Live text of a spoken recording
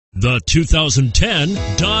The 2010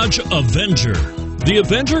 Dodge Avenger. The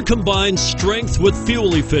Avenger combines strength with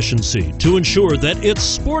fuel efficiency to ensure that its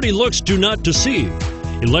sporty looks do not deceive.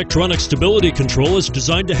 Electronic stability control is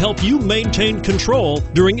designed to help you maintain control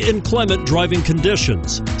during inclement driving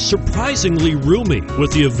conditions. Surprisingly roomy,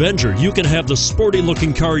 with the Avenger you can have the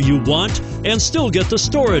sporty-looking car you want and still get the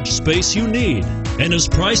storage space you need, and is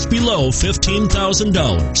priced below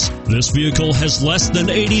 $15,000. This vehicle has less than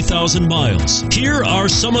 80,000 miles. Here are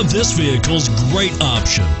some of this vehicle's great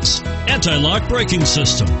options: anti-lock braking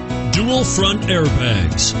system, dual front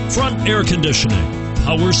airbags, front air conditioning,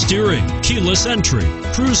 power steering, keyless entry,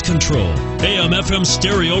 cruise control, AM/FM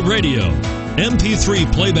stereo radio,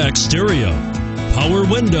 MP3 playback stereo, power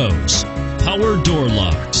windows, power door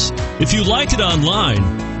locks. If you like it online,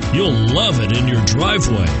 you'll love it in your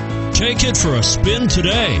driveway. Take it for a spin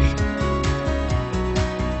today.